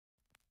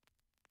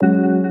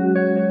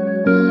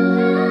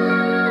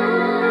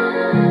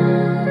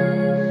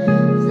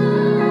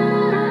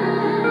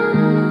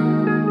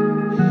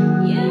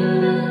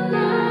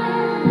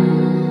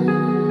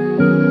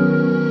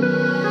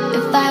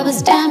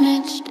was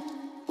damaged,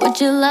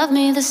 would you love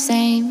me the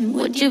same?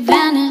 Would you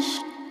vanish,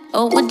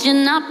 or would you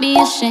not be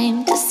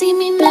ashamed to see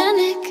me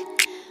manic?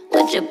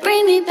 Would you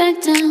bring me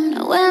back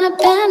down when I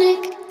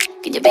panic?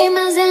 Could you be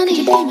my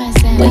Xanny?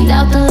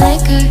 Without the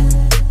liquor,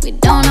 we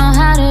don't know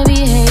how to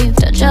behave.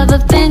 Touch of a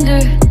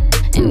finger,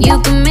 and you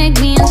can make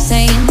me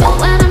insane. But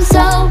when I'm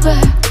sober,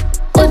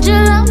 would you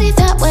love me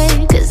that way?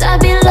 Cause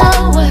I'd be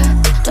lower.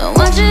 Don't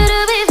want you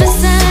to be the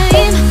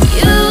same.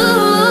 You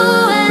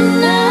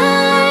and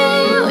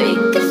I, we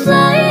could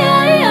fly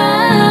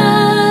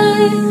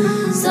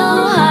so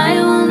high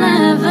we'll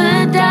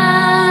never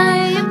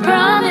die. I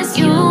promise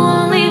you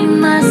won't leave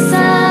my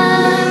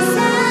side.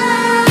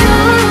 You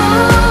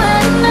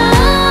and I,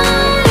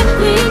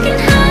 we can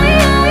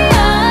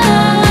hide.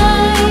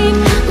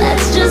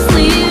 Let's just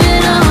leave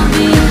it all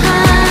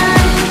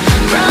behind.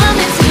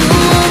 Promise you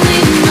won't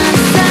leave my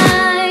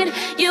side.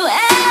 You and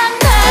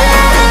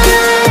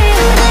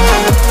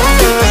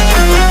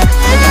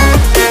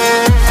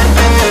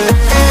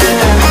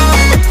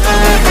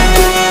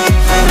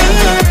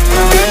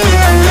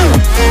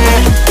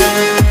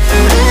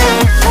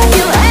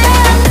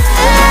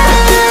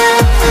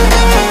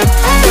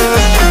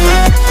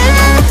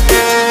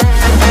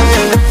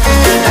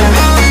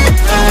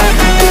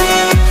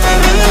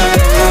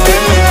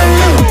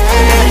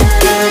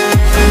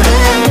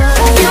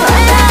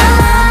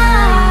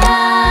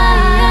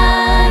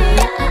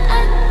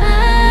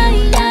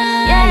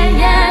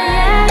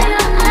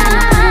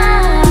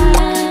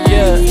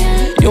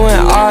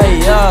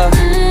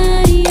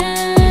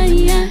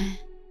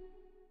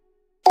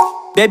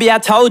Baby, I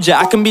told ya,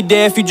 I can be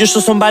there if you just show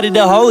somebody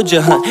to hold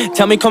ya.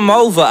 Tell me come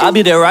over, I'll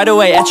be there right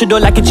away at your door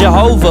like a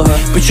Jehovah.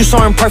 But you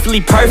so imperfectly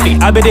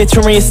perfect, I'll be there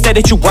to reinstate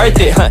that you worth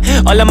it.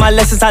 All of my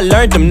lessons, I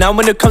learned them. Now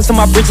when it comes to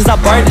my bridges, I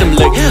burned them.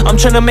 Look, I'm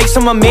trying to make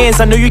some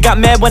amends. I know you got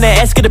mad when I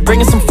asked you to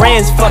bring in some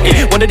friends. Fuck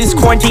it, when this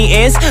quarantine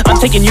ends, I'm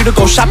taking you to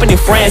go shopping in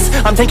France.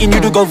 I'm taking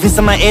you to go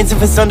visit my aunts.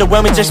 If it's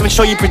underwhelming, just make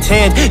sure you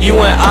pretend. You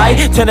and I,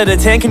 10 out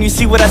of 10, can you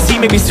see what I see?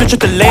 Maybe switch up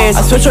the lens.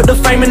 I switch up the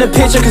frame in the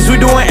picture, cause we're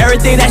doing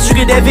everything that you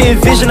could ever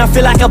envision. I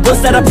feel like I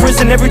bust out of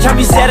prison every time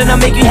you sad, and I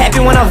make you happy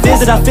when I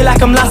visit. I feel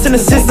like I'm lost in the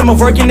system of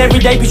working every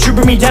day, but you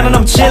bring me down and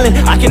I'm chilling.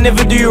 I can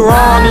never do you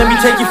wrong, let me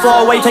take you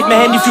far away, take my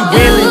hand if you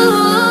willing.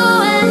 You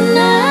and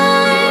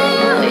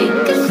I, we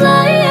could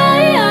fly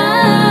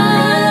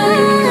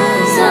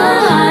so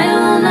high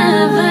we'll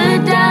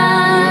never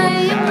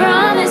die. I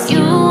promise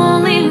you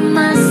won't leave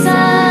my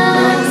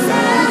side.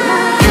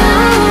 You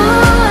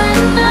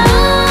and I,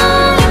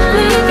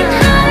 we can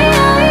hide.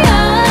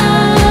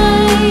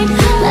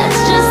 Let's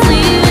just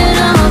leave it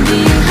all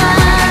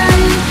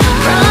behind.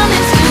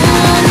 Promise you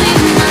won't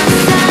leave my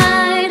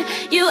side.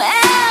 You and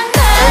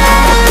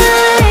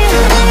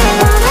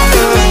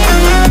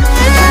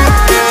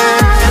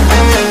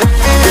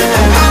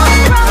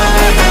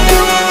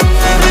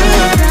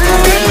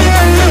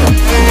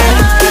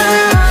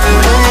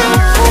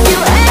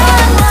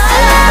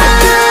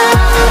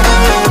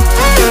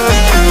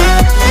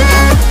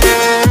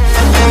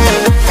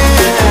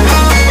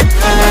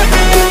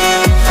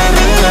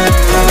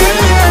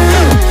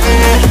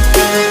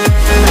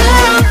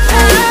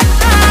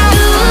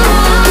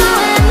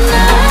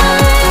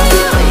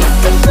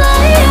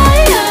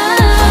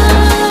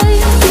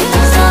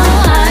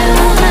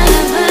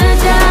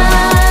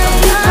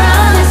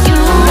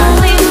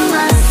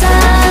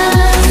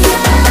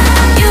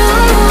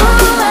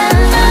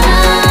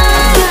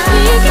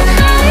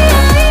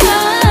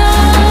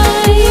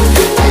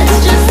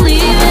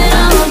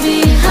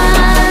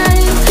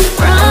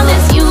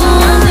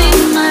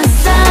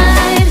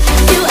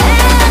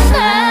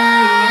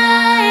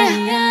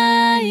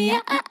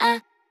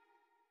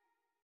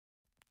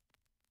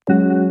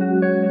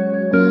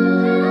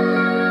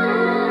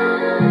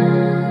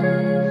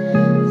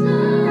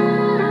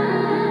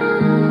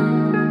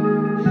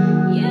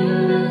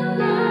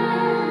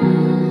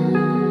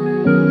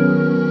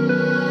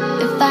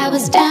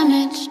was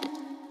damaged,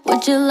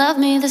 would you love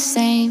me the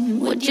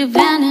same? Would you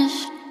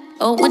vanish,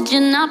 or would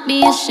you not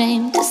be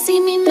ashamed to see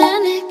me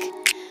manic?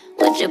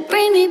 Would you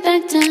bring me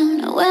back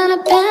down when I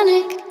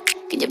panic?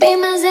 Could you be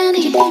my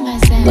Xanny?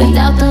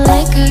 Without the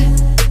liquor,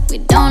 we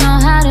don't know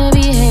how to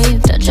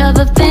behave. Touch of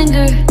a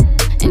finger,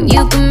 and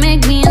you can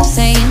make me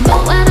insane.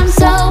 But when I'm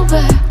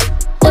sober,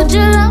 would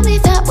you love me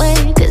that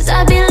way? Cause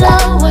I'd be